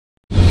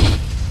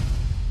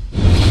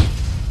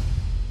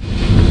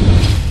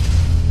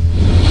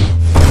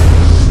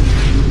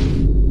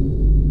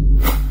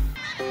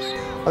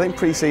I think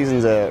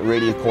pre-season's a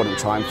really important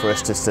time for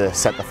us just to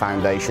set the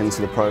foundations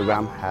of the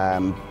program.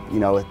 You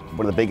know, one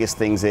of the biggest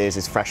things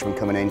is freshmen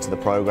coming into the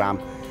program.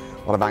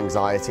 A lot of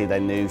anxiety, they're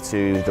new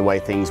to the way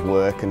things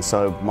work, and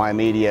so my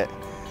immediate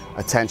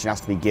attention has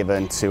to be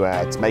given to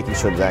making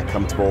sure that they're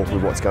comfortable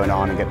with what's going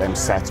on and get them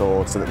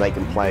settled so that they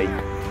can play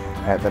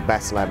at the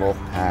best level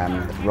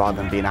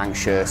rather than being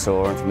anxious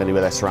or unfamiliar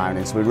with their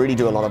surroundings. So we really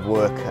do a lot of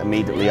work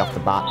immediately off the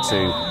bat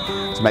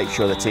to make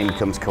sure the team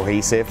becomes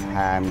cohesive,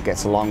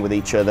 gets along with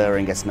each other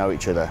and gets to know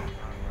each other.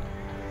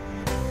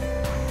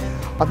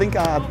 I think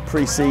our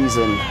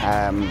pre-season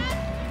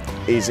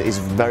is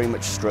very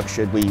much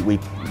structured. We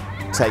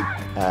take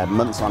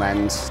months on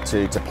end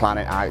to plan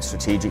it out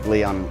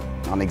strategically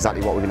on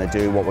exactly what we're going to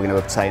do, what we're going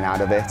to obtain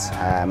out of it.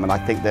 And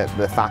I think that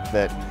the fact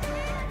that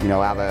I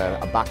have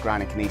a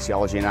background in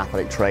kinesiology and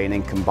athletic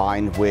training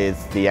combined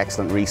with the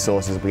excellent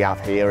resources we have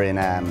here in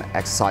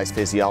exercise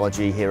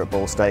physiology here at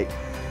Ball State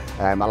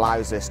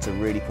allows us to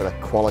really put a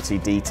quality,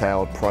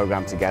 detailed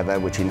program together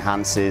which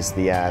enhances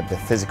the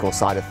physical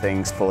side of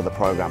things for the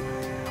program.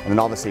 And then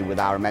obviously with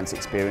our immense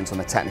experience on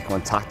the technical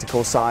and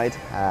tactical side,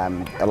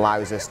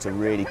 allows us to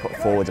really put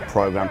forward a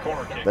program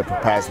that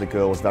prepares the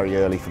girls very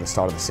early for the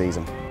start of the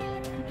season.